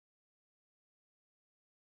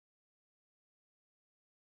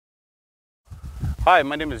Hi,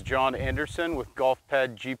 my name is John Anderson with Golf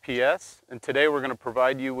Pad GPS, and today we're going to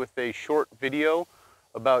provide you with a short video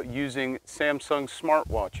about using Samsung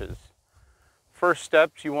smartwatches. First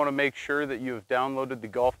steps, you want to make sure that you have downloaded the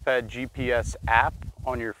Golf Pad GPS app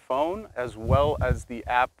on your phone as well as the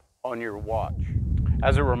app on your watch.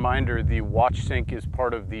 As a reminder, the watch sync is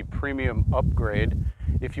part of the premium upgrade.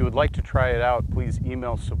 If you would like to try it out, please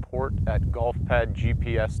email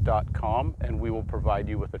support@golfpadgps.com and we will provide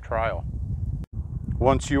you with a trial.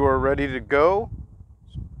 Once you are ready to go,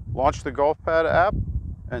 launch the Golf Pad app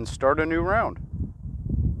and start a new round.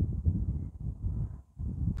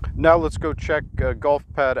 Now let's go check Golf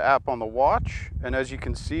Pad app on the watch, and as you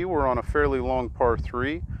can see, we're on a fairly long par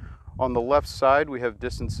 3. On the left side we have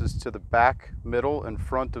distances to the back, middle, and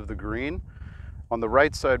front of the green. On the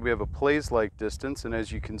right side we have a plays-like distance, and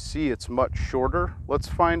as you can see it's much shorter. Let's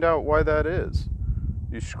find out why that is.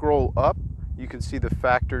 You scroll up, you can see the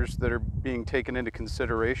factors that are being taken into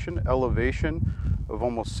consideration. Elevation of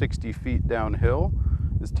almost 60 feet downhill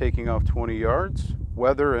is taking off 20 yards.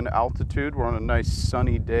 Weather and altitude, we're on a nice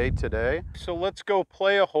sunny day today. So let's go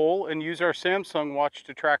play a hole and use our Samsung watch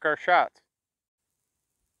to track our shots.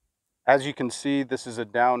 As you can see, this is a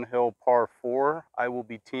downhill par 4. I will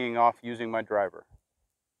be teeing off using my driver.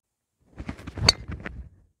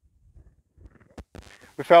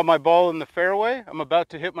 We found my ball in the fairway. I'm about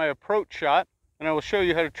to hit my approach shot, and I will show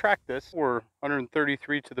you how to track this. We're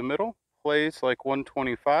 133 to the middle, plays like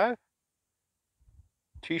 125,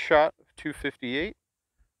 tee shot of 258.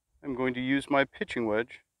 I'm going to use my pitching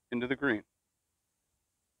wedge into the green.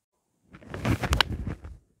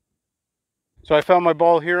 So I found my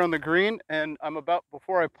ball here on the green, and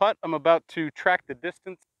before I putt, I'm about to track the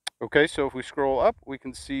distance. Okay, so if we scroll up, we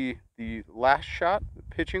can see the last shot, the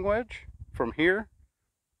pitching wedge. From here,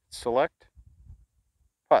 select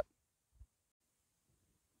putt.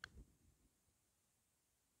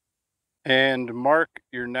 And mark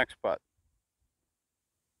your next putt.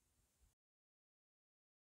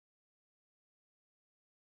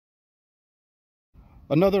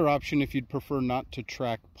 Another option, if you'd prefer not to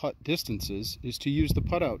track putt distances, is to use the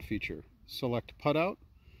putt out feature. Select putt out,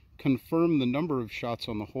 confirm the number of shots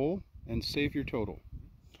on the hole, and save your total.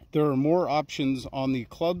 There are more options on the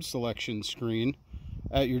club selection screen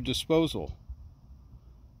at your disposal.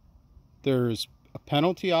 There's a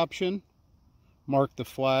penalty option, mark the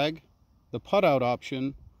flag, the putt out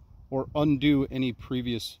option, or undo any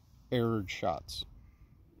previous errored shots.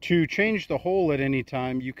 To change the hole at any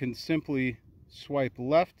time, you can simply swipe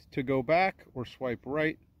left to go back or swipe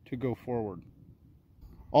right to go forward.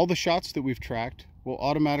 All the shots that we've tracked will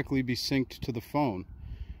automatically be synced to the phone,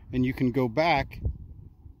 and you can go back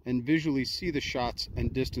and visually see the shots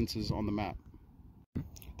and distances on the map.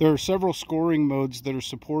 There are several scoring modes that are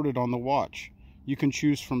supported on the watch. You can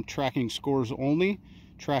choose from tracking scores only,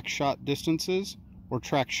 track shot distances, or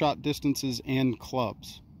track shot distances and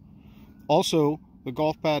clubs. Also, the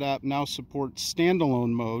Golf Pad app now supports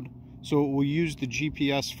standalone mode, so it will use the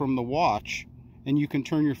GPS from the watch, and you can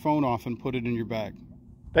turn your phone off and put it in your bag.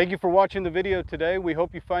 Thank you for watching the video today. We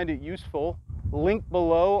hope you find it useful. Linked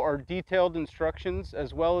below are detailed instructions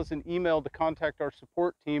as well as an email to contact our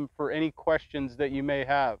support team for any questions that you may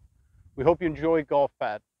have. We hope you enjoy Golf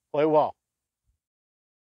Pad. Play well.